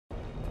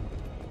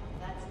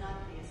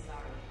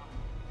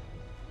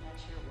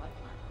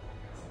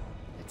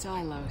It's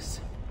Ilos.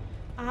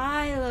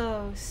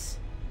 Ilos.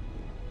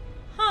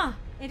 Huh.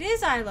 It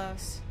is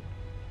Ilos.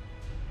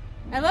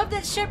 I love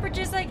that Shepard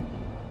just like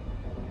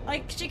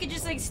she could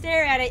just like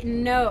stare at it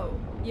and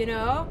know, you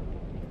know?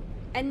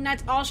 And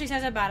that's all she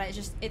says about it. It's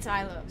just, it's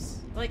Ilos.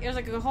 Like, there's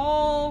like a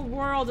whole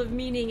world of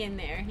meaning in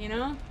there, you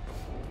know?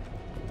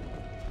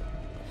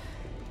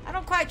 I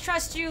don't quite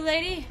trust you,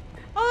 lady.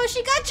 Oh,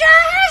 she got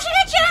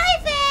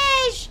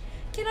jellyfish!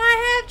 Can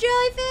I have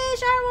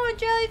jellyfish? I want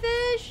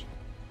jellyfish.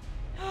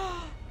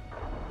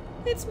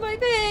 It's my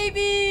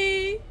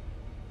baby.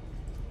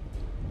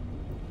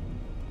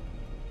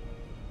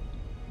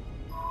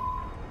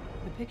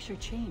 The picture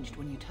changed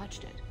when you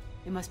touched it.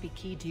 It must be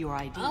keyed to your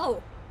ID.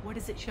 Oh. What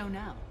does it show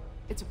now?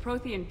 It's a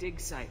Prothean dig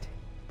site.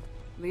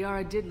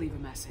 Liara did leave a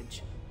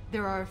message.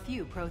 There are a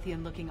few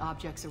Prothean-looking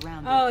objects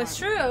around. Oh, it's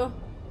true.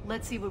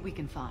 Let's see what we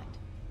can find.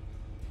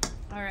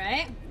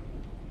 Alright.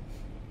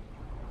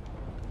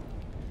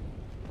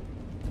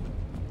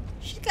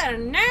 She's got a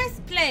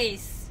nice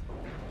place.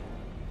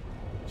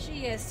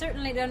 She has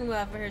certainly done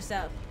well for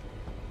herself.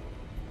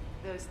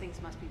 Those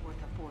things must be worth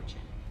a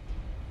fortune.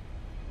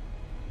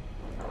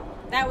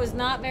 That was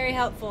not very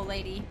helpful,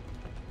 lady.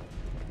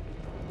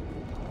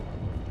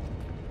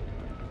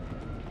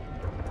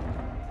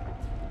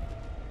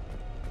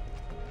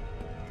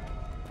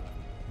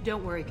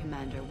 Don't worry,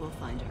 Commander. We'll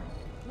find her.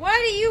 Why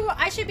do you...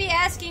 I should be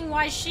asking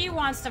why she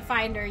wants to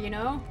find her, you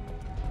know?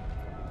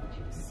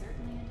 She was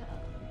certainly into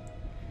ugly.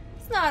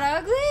 It's not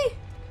ugly.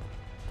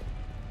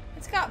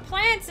 It's got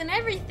plants and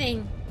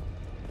everything.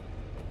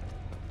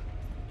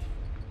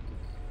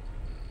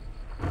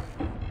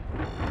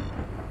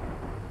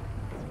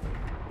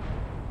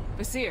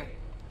 Basir,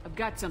 I've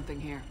got something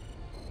here.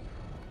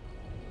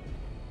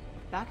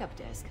 Backup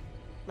disk.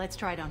 Let's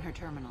try it on her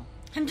terminal.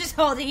 I'm just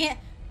holding it.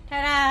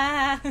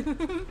 Ta-da!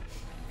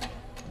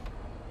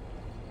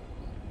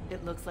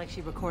 It looks like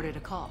she recorded a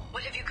call.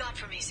 What have you got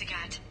for me,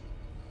 Sagat?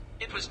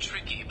 It was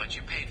tricky, but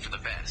you paid for the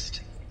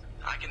best.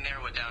 I can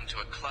narrow it down to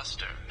a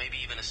cluster, maybe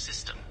even a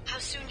system. How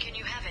soon can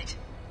you have it?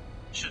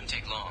 Shouldn't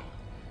take long.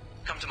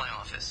 Come to my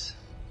office.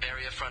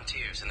 Barrier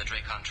Frontiers in the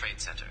Dracon Trade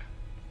Center.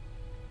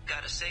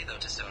 Gotta say though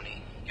to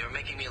Sony, you're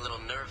making me a little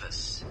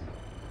nervous.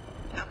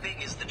 How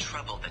big is the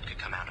trouble that could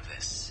come out of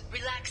this?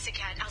 Relax,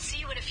 Sagat. I'll see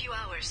you in a few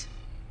hours.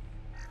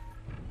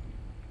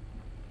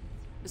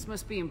 This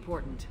must be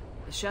important.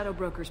 The Shadow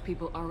Broker's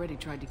people already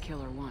tried to kill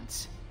her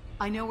once.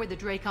 I know where the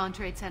Dracon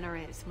Trade Center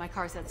is. My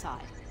car's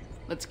outside.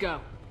 Let's go.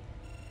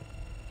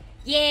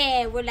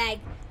 Yeah, we're like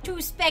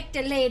two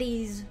Spectre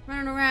ladies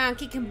running around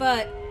kicking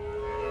butt.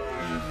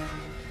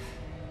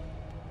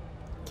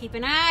 Keep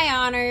an eye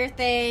on her,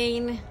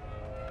 Thane.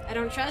 I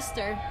don't trust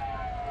her.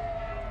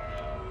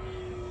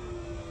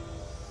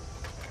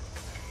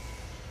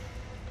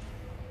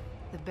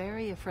 The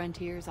Barrier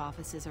Frontiers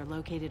offices are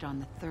located on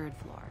the 3rd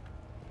floor.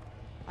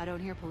 I don't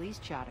hear police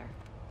chatter.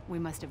 We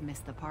must have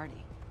missed the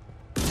party.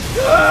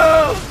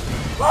 Oh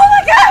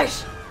my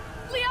gosh!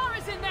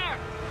 Liara's in there!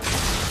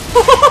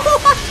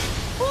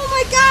 Oh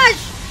my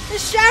gosh! The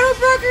Shadow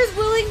Broker's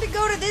willing to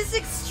go to this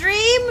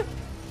extreme?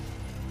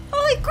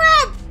 Holy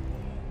crap!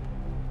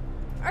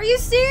 Are you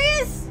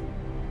serious?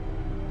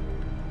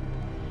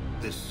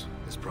 This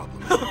is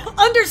problematic.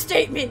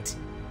 Understatement!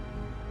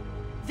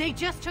 They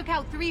just took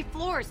out 3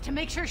 floors to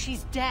make sure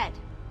she's dead.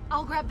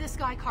 I'll grab this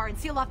Sky car and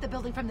seal off the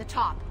building from the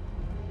top.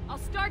 I'll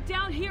start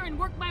down here and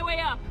work my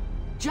way up.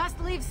 Just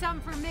leave some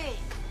for me.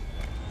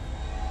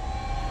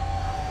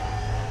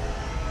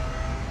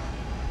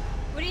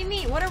 What do you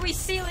mean? What are we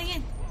sealing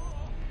in?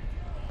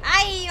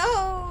 Aye,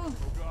 oh! Oh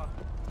god.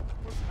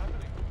 What's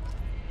happening?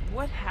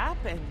 What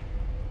happened?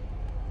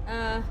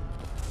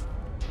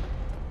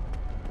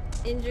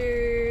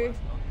 Injured.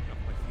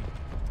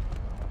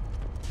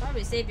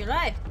 Probably saved your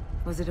life.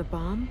 Was it a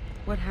bomb?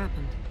 What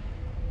happened?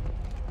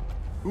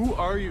 Who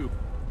are you?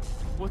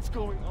 What's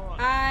going on?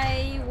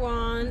 I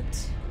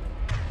want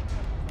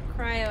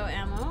cryo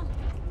ammo.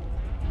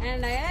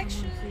 And I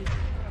actually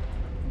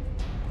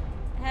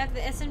have the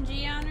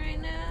SMG on right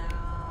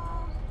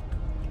now.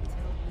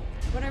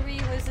 What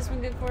is this one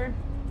good for?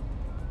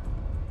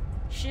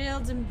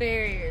 Shields and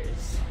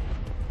barriers.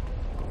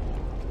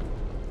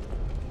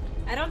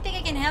 I don't think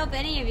I can help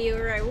any of you,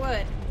 or I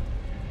would.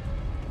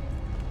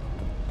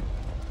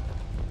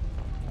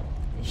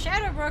 The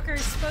Shadow Broker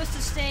is supposed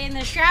to stay in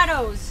the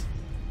shadows.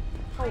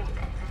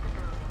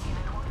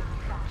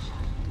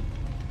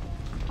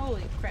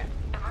 Holy crap.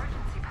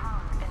 Emergency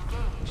power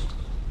engaged.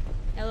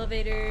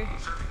 Elevator.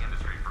 Serving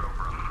industry for over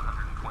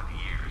 120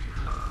 years,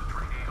 the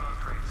Dracon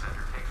Trade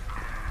Center takes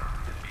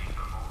pride in being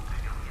the home to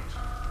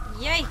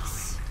aliens.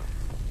 Yikes.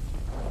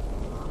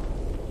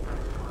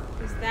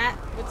 Is that?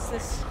 What's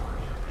this?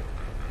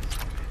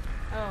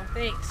 Oh,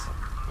 thanks.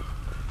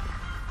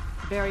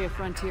 Barrier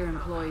Frontier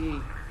employee.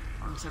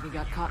 Looks like he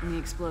got caught in the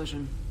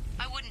explosion.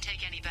 I wouldn't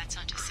take any bets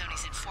on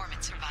Sony's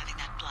informant surviving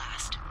that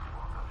blast.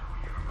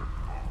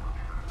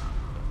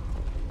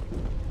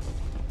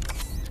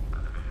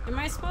 Am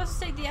I supposed to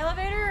take the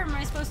elevator, or am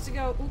I supposed to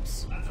go?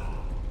 Oops.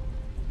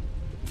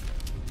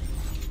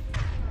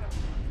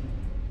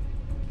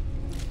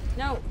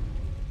 No.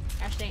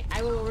 Gosh dang,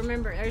 I will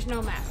remember. There's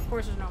no map. Of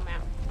course there's no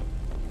map.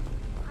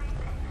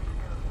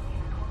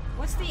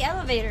 What's the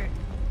elevator?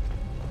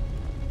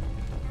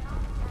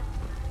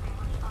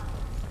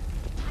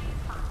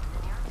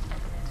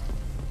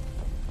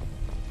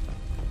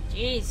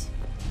 Jeez.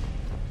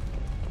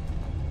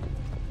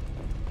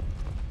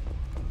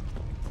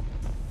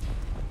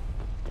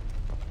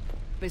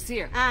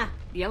 Basir, Ah.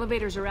 the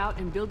elevators are out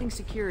and building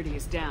security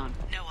is down.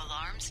 No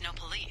alarms, no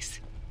police.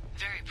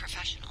 Very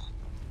professional.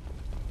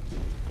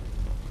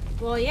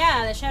 Well,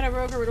 yeah, the Shadow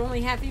Broker would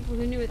only have people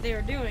who knew what they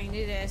were doing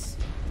do this.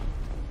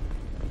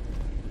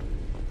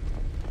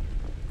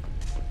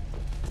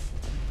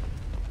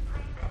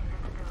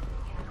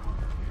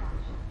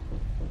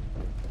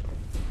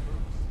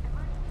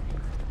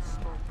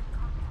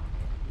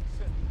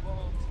 Setting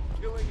bombs,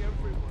 killing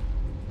everyone.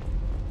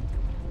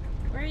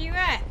 Where are you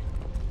at?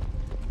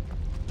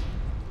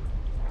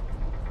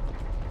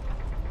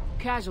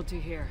 Casualty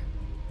here.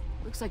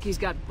 Looks like he's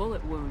got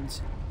bullet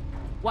wounds.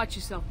 Watch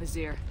yourself,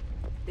 Basir.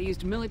 They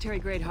used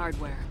military-grade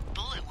hardware.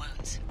 Bullet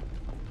wounds.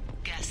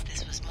 Guess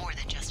this was more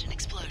than just an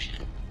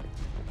explosion.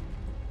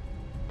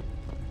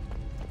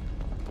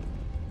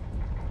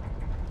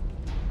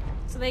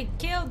 So they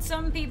killed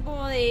some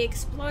people, they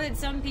exploded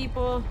some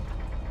people.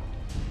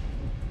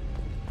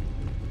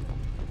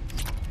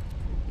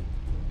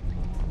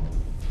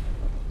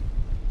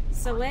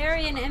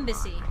 Solarian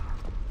Embassy.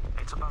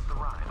 It's about the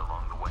ride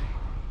along the way.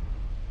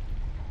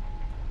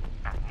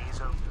 At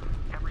Nizo,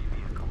 every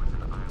vehicle is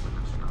an island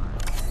of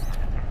stars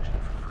and an engine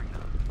for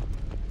freedom.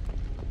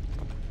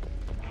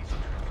 Nizo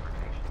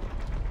Transportation.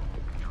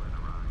 Enjoy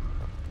the ride.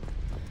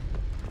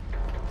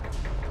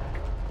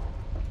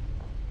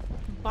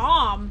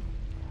 Bomb.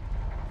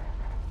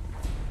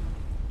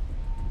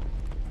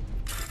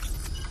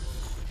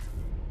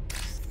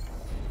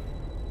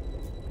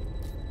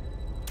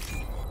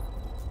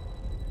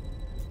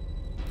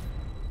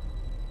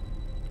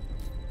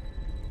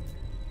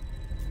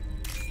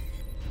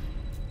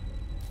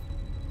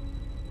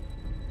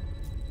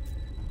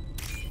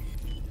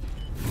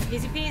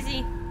 Easy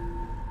peasy.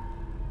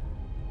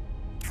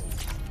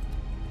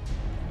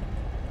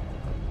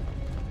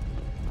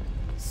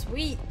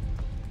 Sweet.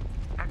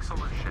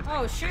 Excellent shipping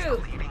Oh, is shoot. the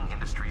leading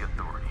industry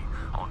authority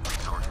on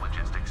resource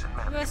logistics and Do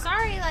management.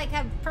 Asari like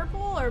have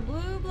purple or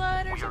blue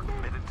blood or We are something?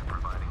 committed to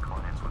providing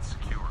clients with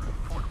secure,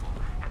 affordable,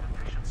 and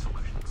efficient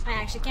solutions. I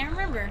actually can't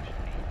remember.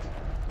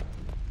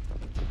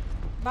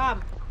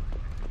 Bob.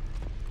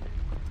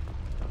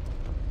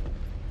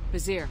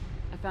 Basir,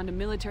 I found a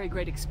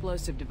military-grade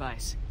explosive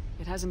device.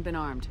 It hasn't been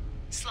armed.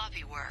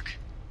 Sloppy work.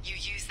 You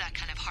use that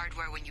kind of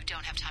hardware when you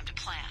don't have time to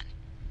plan.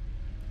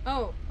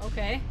 Oh,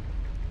 okay.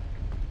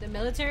 The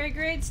military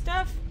grade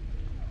stuff?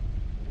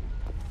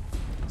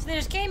 So they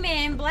just came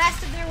in,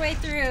 blasted their way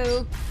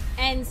through,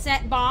 and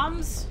set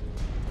bombs?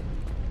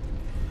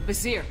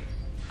 Basir,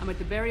 I'm at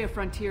the Barrier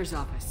Frontiers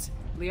office.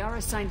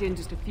 Liara signed in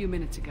just a few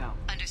minutes ago.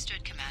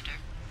 Understood, Commander.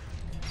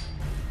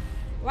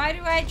 Why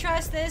do I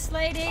trust this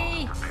lady?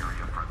 Barrier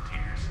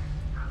Frontiers.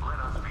 Let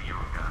us be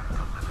your guide to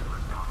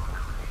limitless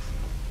possibilities.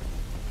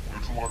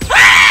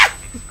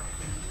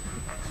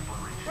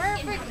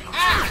 Perfect.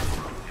 Ah!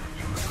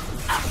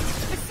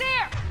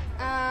 Basir!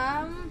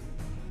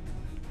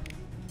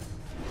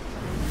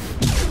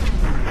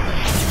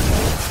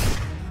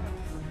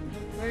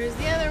 Where's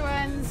the other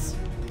ones?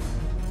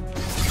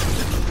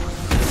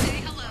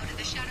 Say hello to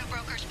the Shadow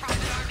Broker's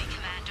private army,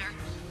 Commander.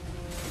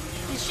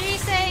 Is she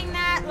saying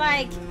that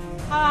like,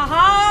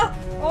 haha,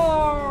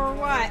 or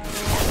what?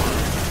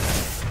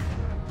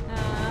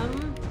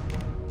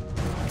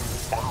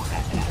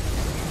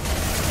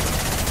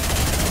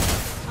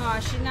 Oh,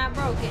 she's not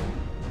broken.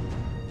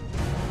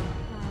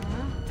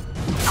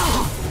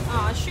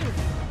 Oh, shoot.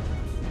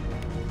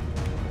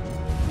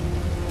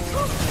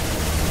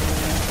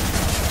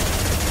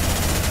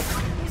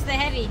 Who's the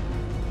heavy?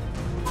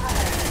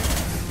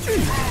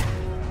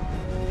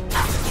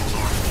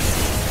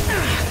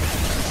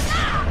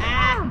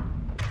 Ah.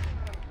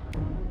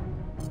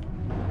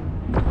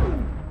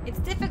 It's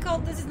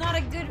difficult. This is not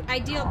a good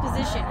ideal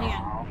position. Hang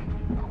on.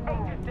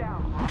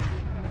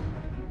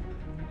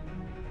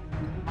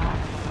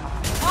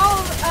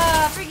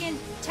 Oh, freaking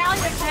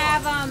Talias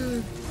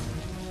have,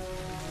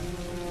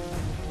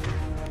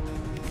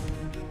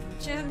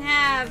 she doesn't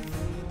have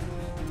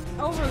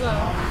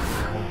overload.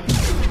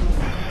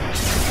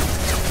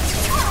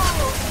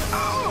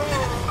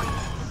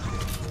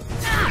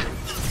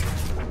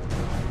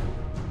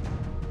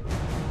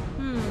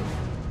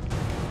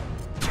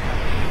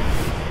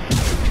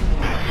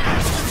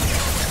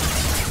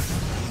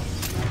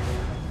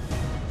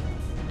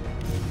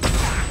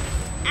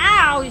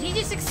 Ow! Did he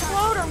just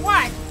explode or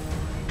what?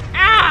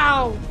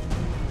 Ow!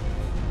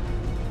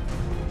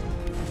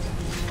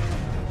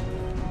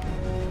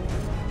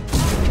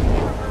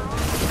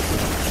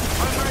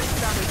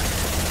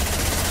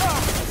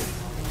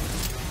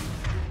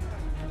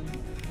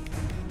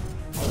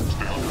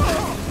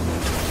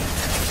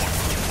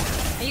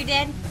 Are you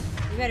dead?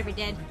 You better be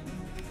dead.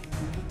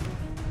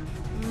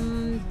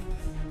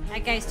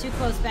 That guy's too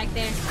close back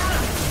there.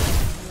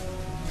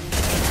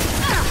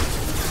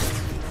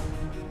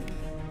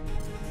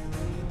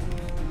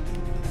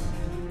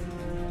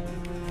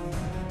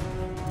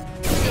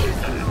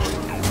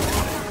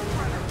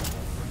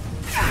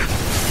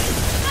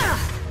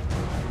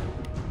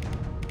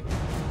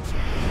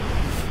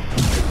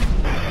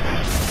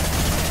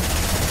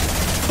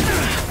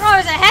 Oh,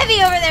 there's a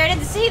heavy over there. I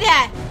didn't see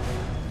that.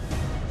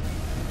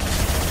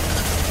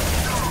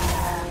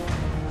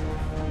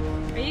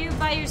 Are you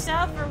by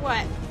yourself or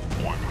what?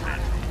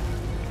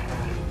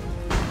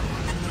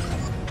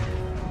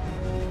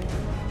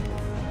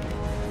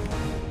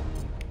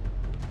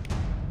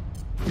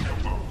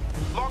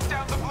 Lock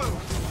down the blue.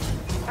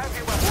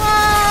 Heavy weapon.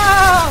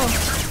 Whoa!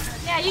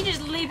 Yeah, you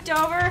just leaped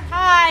over.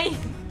 Hi.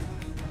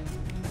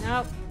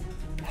 Nope.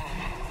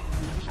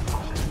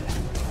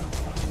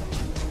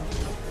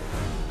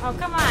 Oh,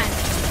 come on.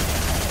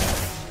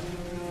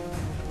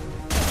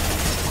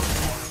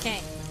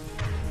 Okay.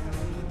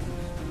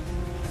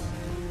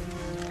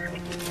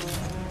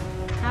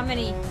 How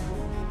many?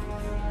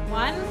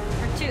 One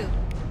or two?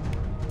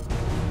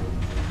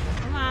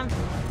 Come on.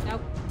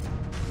 Nope.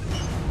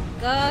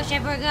 Go,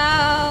 Shepard,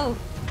 go!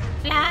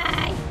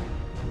 Fly!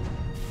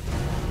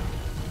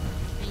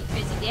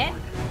 Is he dead?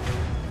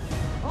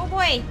 Oh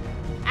boy!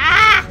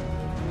 Ah!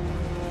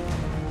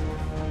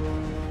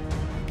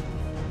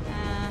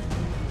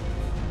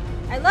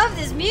 I love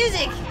this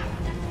music!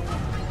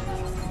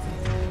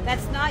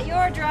 That's not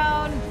your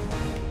drone!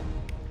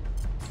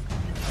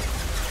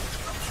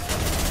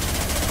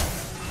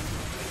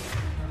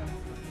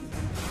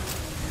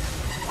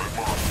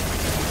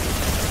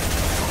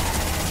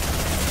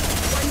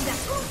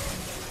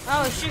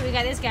 Oh shoot, we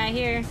got this guy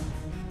here.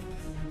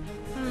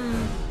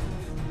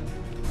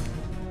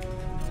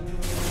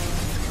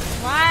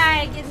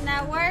 Why isn't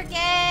that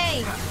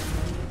working?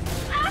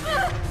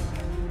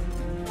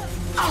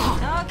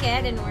 Okay,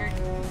 that didn't work.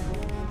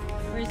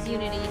 Where's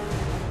Unity?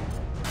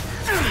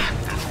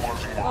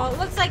 Well, it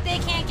looks like they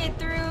can't get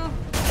through.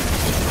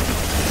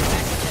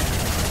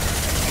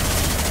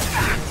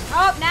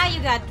 Oh, now you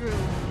got through.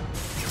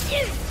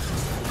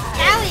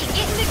 Allie,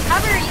 get in the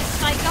cover, you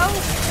psycho!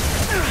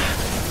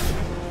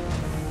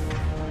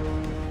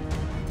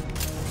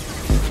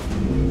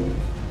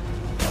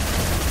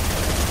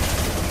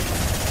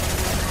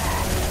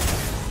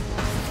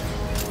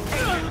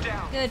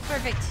 Good,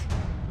 perfect.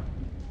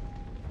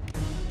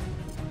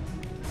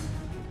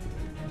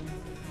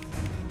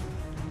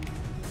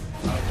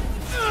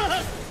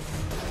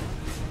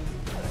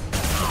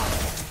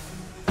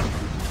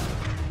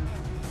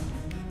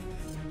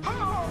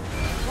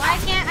 Why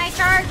can't I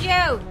charge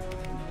you?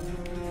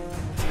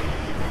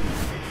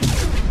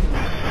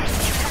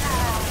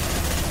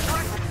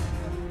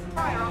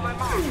 Fire on my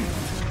mark.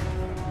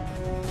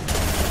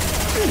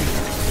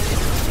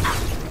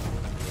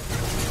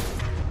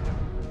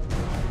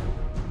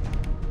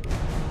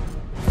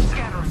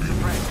 Scattering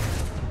suppressed.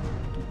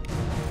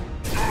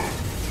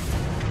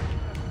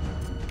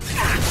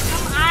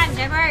 Come on,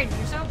 Shepard,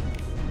 you're so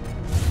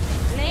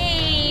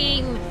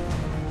lame.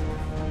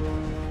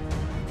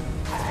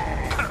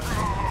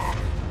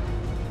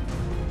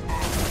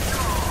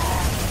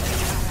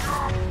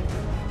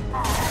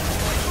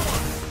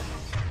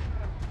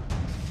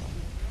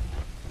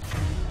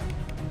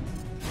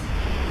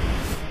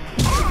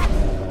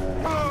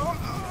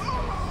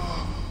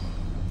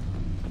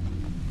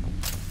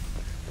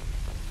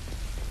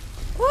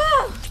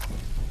 Woo!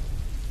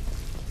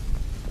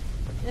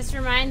 This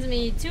reminds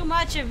me too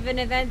much of an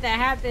event that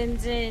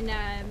happens in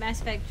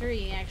Mass Effect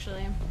 3,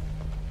 actually.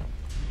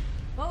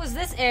 What was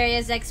this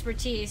area's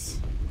expertise?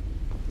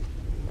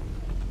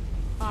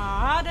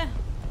 Odd.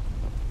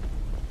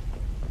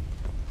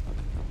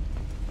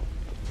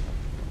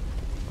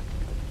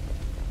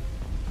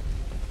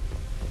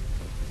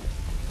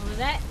 What was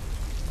that?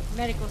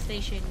 Medical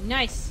station.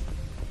 Nice.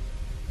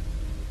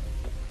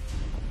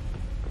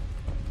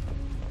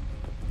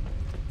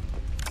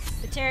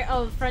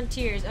 Oh,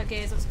 Frontiers.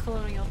 Okay, so it's a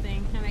colonial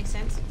thing. That makes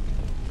sense.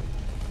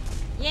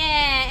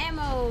 Yeah,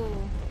 ammo!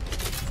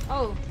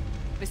 Oh.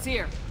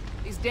 Vizier,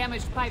 these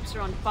damaged pipes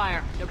are on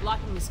fire. They're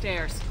blocking the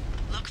stairs.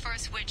 Look for a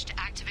switch to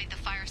activate the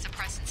fire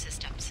suppressant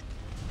systems.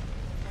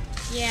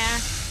 Yeah.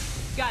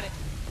 Got it.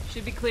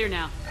 Should be clear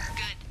now.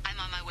 Good. I'm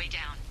on my way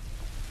down.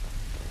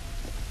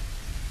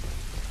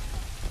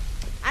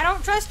 I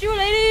don't trust you,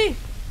 lady!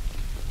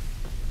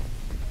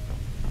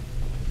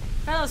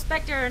 Fellow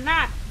Spectre or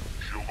not.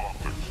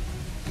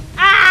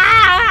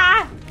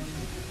 Ah!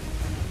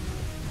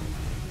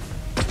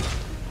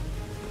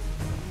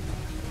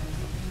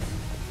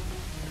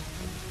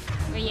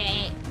 Where you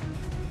at?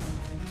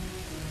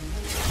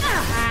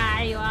 Ah,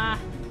 there you are.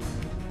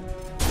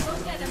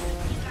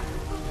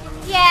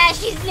 Yeah,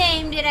 she's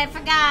named it, I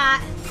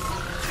forgot.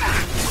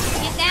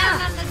 Get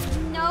down on the...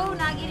 No,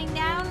 not getting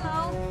down,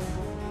 no.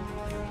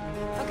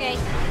 Okay.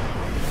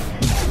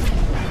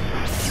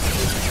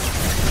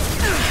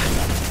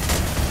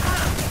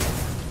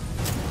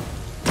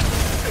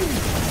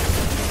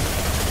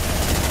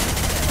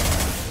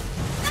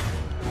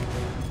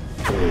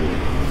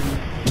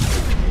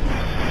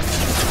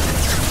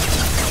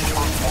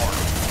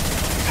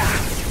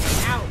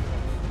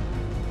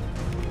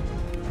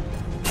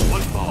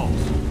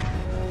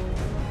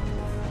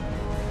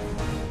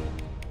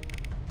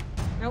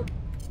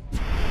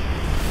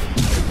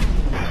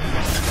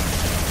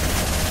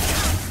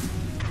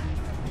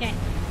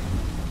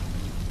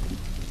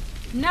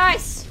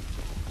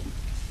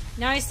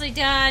 Nicely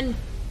done.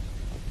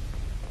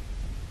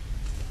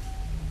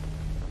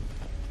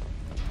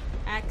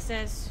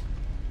 Access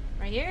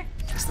right here.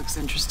 This looks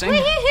interesting.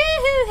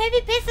 Woo-hoo-hoo-hoo!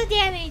 Heavy pistol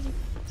damage.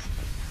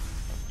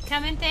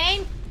 Coming,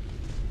 Thane.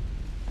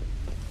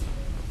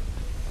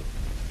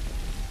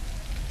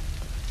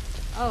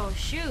 Oh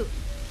shoot!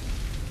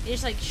 They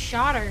just like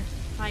shot her,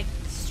 like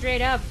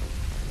straight up.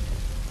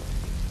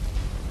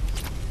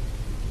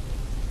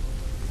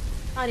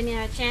 I didn't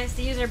even have a chance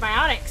to use her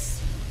biotics.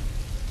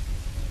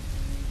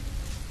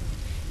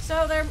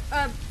 So they're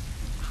a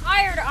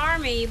hired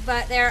army,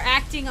 but they're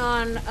acting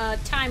on a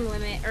time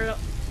limit, or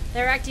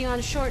they're acting on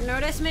short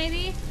notice,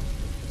 maybe?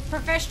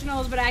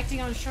 Professionals, but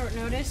acting on short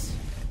notice.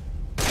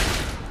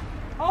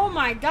 Oh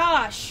my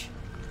gosh!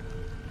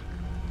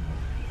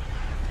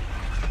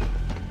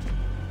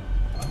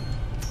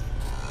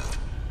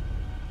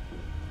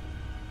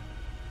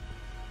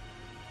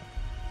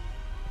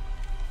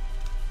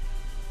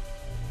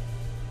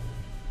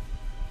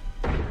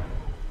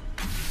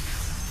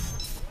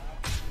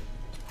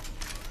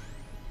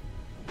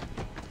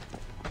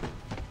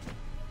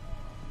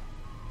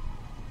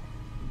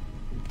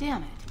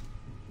 Damn it.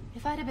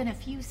 If I'd have been a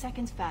few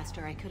seconds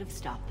faster, I could have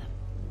stopped them.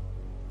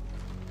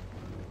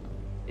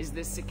 Is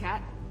this the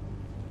cat?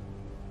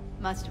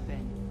 Must have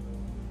been.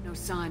 No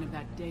sign of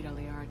that data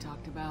Liara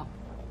talked about.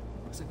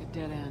 Looks like a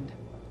dead end.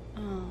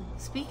 Oh,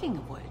 speaking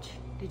of which,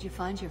 did you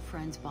find your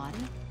friend's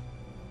body?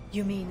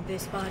 You mean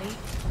this body?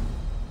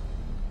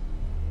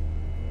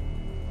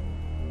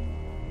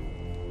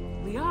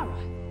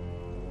 Liara?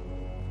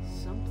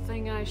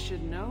 Something I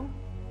should know?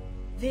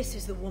 This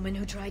is the woman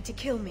who tried to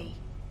kill me.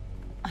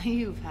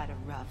 You've had a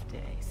rough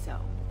day, so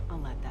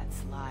I'll let that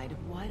slide.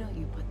 Why don't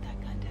you put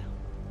that gun down?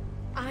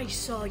 I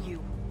saw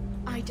you.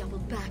 I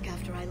doubled back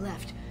after I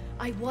left.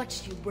 I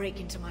watched you break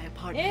into my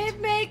apartment.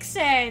 It makes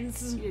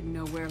sense. You didn't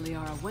know where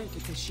Liara went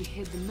because she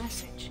hid the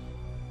message.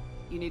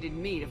 You needed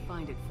me to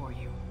find it for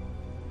you.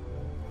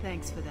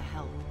 Thanks for the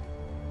help.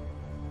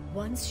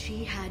 Once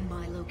she had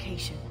my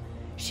location,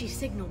 she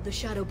signaled the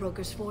Shadow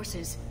Broker's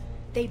forces.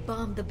 They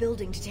bombed the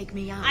building to take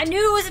me out. I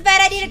knew it was a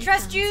bad idea to She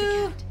trust found you.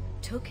 Zakat,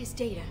 took his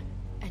data,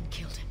 and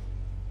killed him.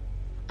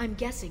 I'm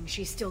guessing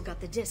she's still got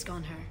the disc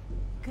on her.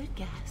 Good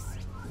guess.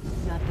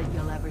 Not that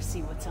you'll ever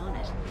see what's on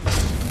it.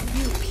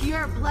 You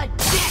pure blood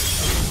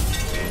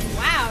bitch!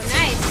 Wow,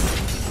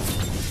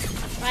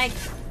 nice. Like,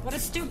 what a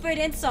stupid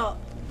insult.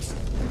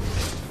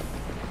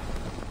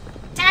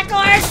 Tackle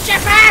her,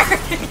 shipper!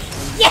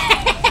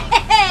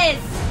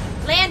 Yes!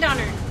 Land on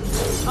her.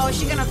 Oh, is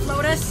she gonna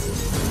float us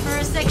for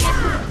a second?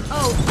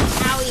 Oh,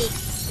 owie.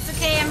 It's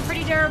okay, I'm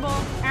pretty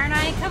durable, aren't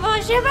I? Come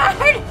on,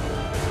 Shepard!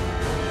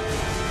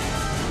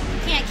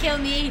 You can't kill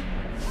me.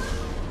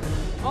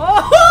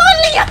 Oh,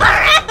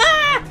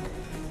 Liara!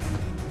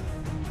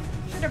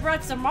 Should have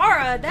brought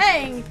Samara,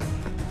 dang.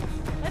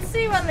 Let's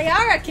see what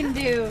Liara can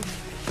do.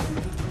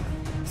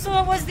 So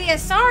it was the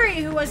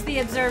Asari who was the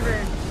observer.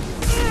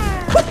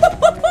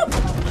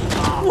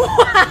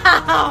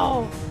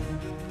 Wow!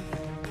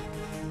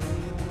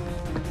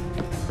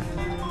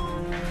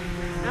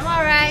 I'm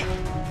alright.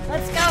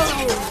 Let's go.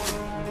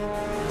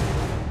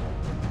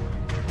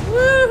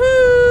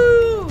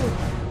 Woohoo!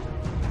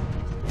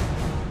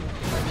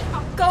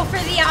 Go for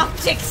the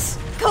optics.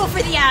 Go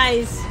for the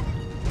eyes.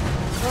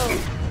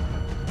 Oh.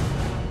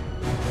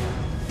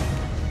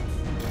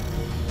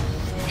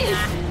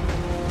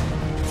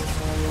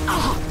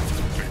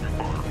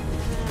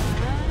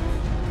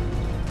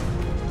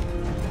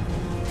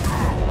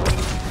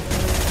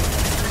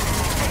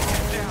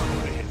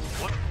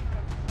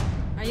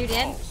 Are you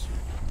dead?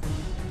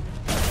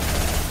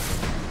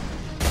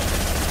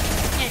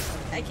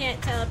 I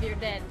can't tell if you're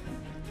dead.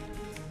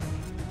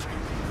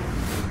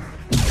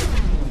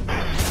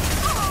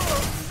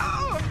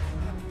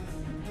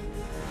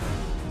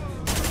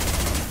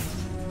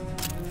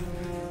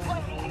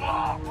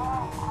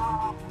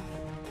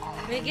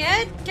 We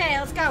good? Okay,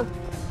 let's go.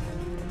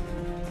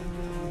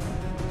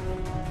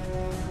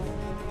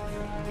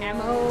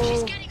 Ammo.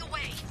 She's getting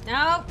away.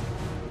 Nope.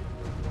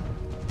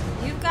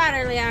 You got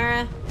her,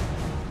 Liara.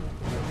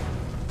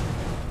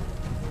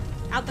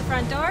 Out the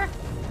front door.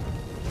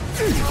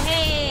 Oh,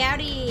 hey,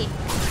 howdy.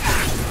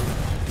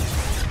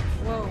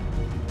 Whoa.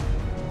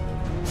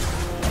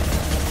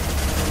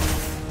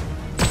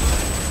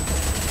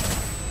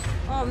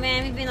 Oh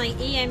man, we've been like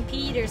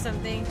EMP'd or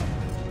something.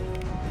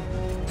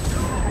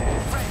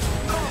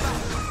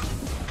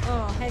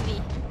 Oh,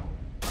 heavy.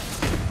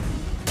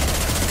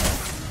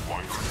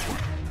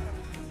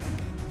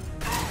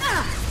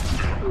 Ah!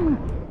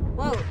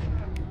 Whoa.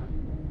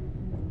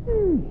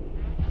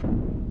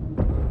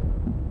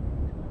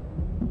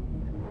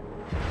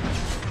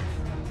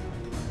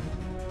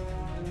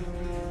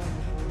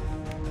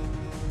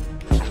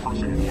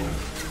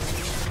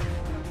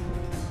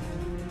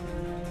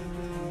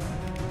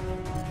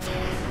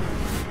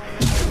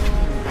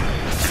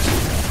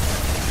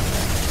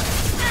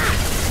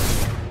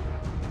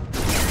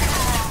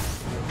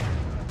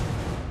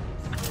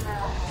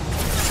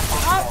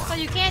 Oh, so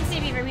you can't see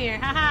me from here.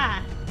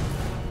 Haha.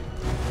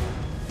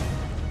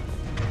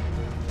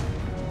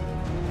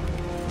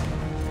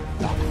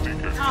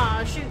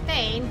 shoot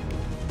Thane.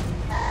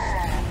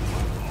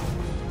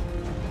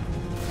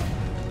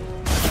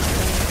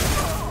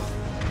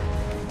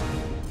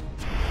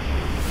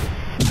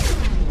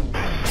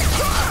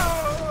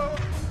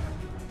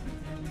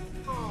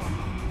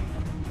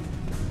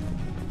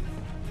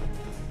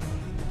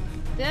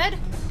 Good?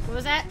 What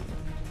was that?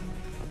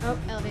 Oh,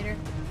 elevator.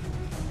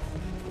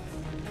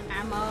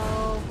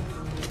 Ammo.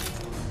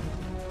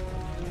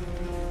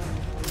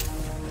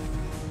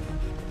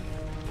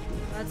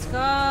 Let's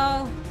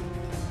go.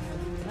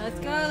 Let's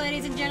go,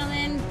 ladies and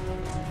gentlemen.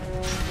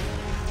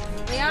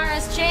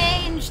 Liara's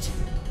changed.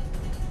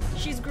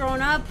 She's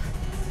grown up.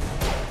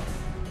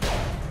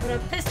 But a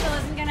pistol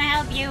isn't gonna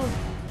help you.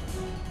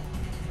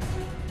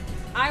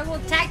 I will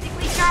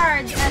tactically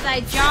charge as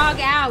I jog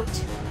out.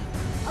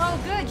 Oh,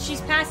 good.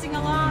 She's passing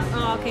along.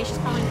 Oh, okay. She's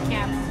calling the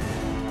cab.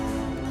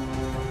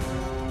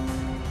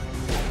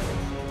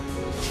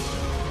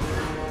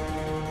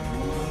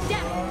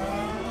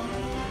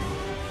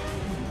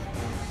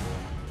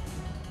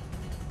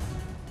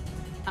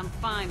 I'm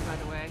fine, by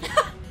the way.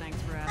 Thanks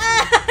for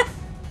asking.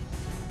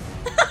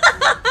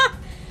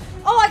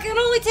 Oh, I can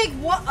only take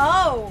one.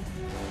 Oh.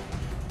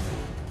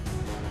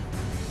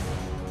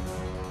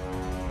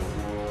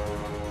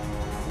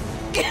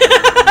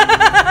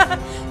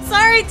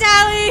 Sorry,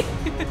 Tally.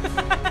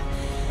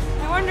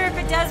 I wonder if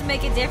it does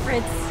make a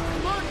difference.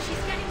 Come on, she's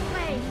getting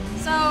away.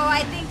 So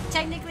I think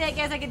technically, I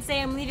guess I could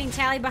say I'm leaving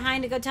Tally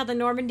behind to go tell the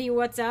Normandy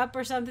what's up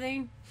or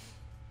something.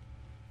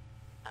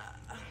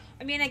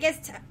 I mean, I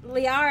guess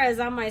Liara is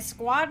on my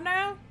squad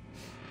now.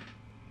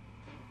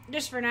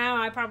 Just for now,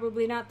 I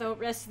probably not the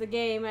rest of the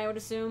game, I would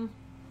assume.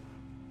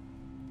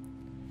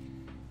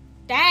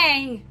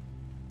 Dang!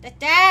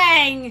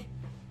 Dang!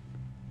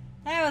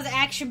 That was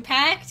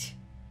action-packed.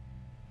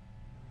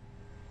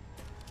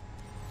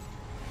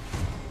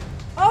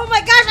 Oh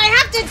my gosh, I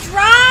have to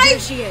drive! There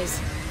she is.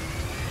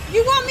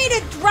 You want me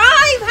to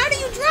drive? How do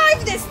you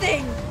drive this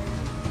thing?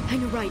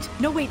 Hang a right.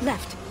 No, wait,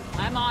 left.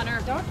 I'm on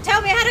her. Don't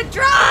tell me how to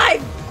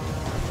drive!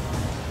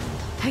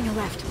 Hang a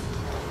left.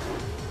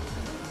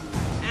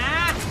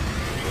 Ah!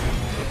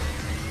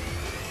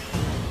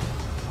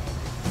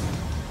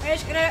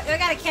 I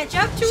gotta catch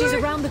up to her? She's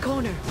around the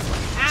corner.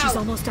 Ow. She's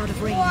almost out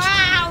of range.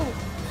 Wow!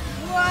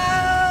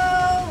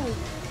 Whoa!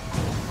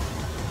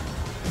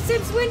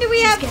 Since when do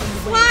we have getting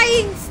away.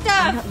 flying I'm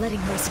stuff? not letting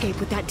her escape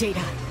with that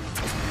data.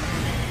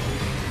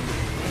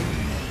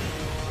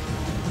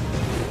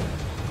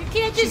 You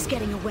can't She's just...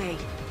 getting away.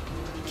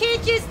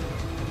 Can't just...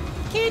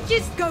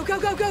 Go, go,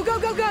 go, go, go,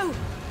 go, go!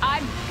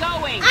 I'm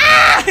going.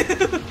 Ah! You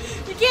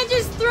can't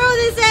just throw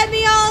this at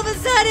me all of a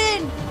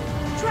sudden!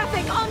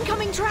 Traffic!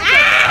 Oncoming traffic!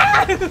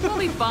 Ah! We'll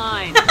be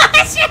fine.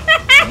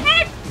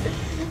 Shit!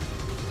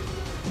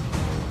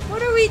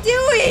 What are we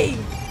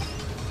doing?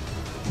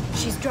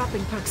 She's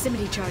dropping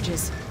proximity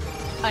charges.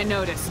 I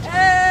noticed. Do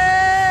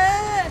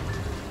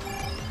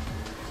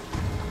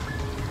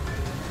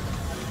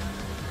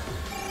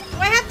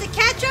I have to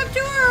catch up to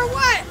her or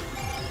what?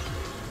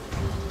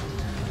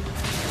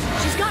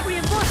 She's got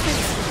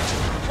reinforcements!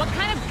 What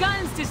kind of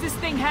guns does this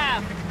thing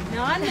have?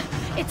 None?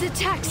 It's a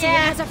taxi Yeah.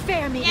 and has a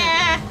fare meter.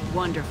 Yeah.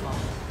 Wonderful.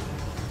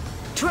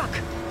 Truck!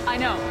 I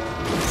know.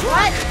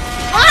 What?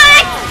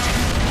 What?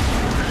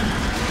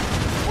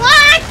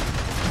 What?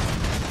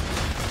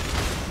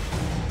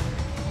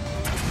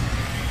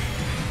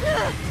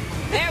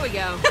 There we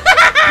go.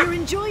 You're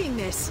enjoying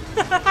this.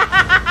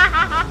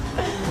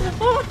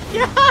 Oh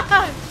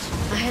gosh!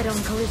 A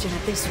head-on collision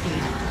at this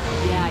speed.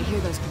 Yeah, I hear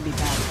those can be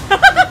bad.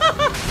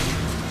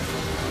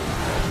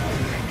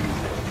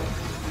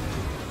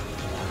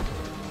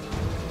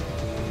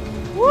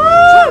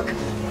 Woo!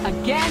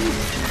 Again?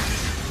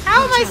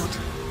 How am I? Watch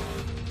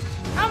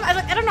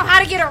I don't know how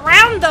to get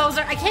around those.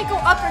 I can't go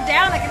up or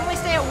down. I can only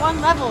stay at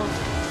one level.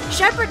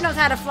 Shepard knows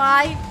how to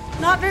fly.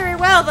 Not very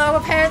well, though,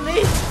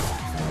 apparently.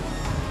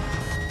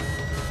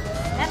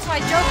 That's why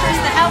Joker's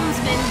the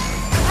helmsman.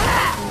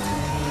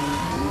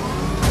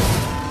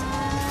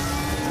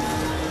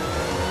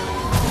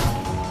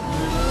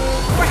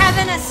 We're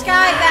having a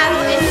sky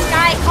battle in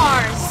sky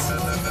cars.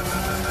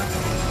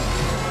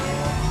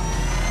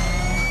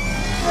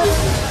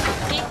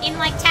 In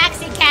like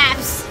taxi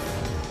cabs.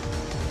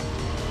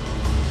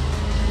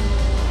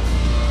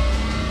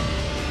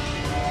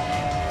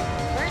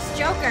 Where's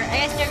Joker? I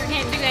guess Joker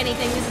can't do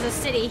anything. This is a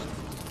city.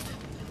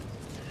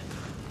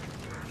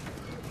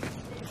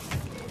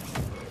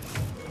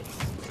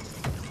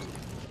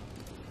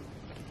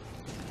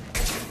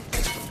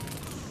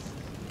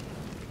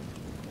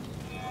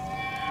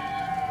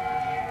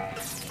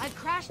 I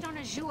crashed on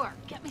Azure.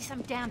 Get me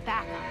some damn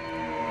backup.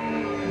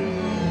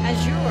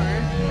 Azure?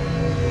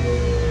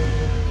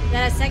 Is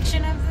that a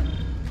section of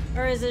the...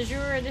 Or is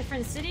Azure a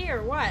different city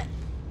or what?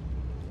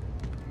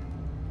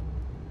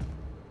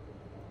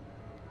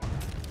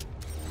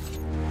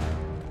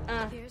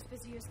 There's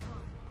Vizier's car.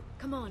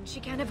 Come on, she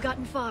can't have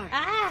gotten far.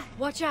 Ah!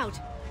 Watch out.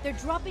 They're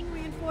dropping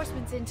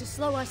reinforcements in to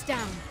slow us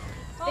down.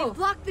 Oh. They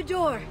blocked the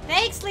door.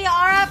 Thanks,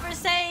 Liara, for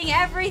saying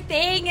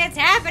everything that's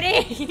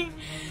happening.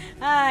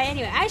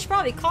 Anyway, I should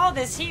probably call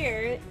this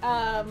here.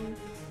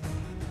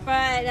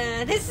 But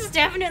this is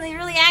definitely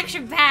really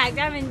action-packed.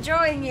 I'm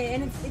enjoying it,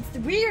 and it's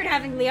weird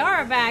having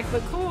Liara back,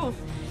 but cool.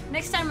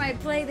 Next time I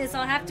play this,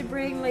 I'll have to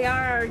bring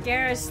Liara or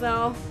Garrus,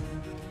 though.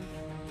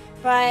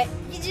 But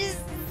it's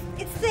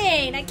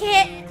Thane. I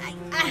can't.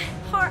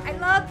 I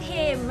love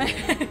him.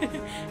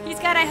 He's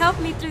gotta help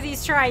me through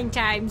these trying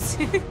times.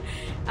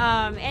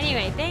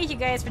 Anyway, thank you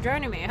guys for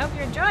joining me. I hope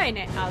you're enjoying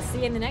it. I'll see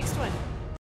you in the next one.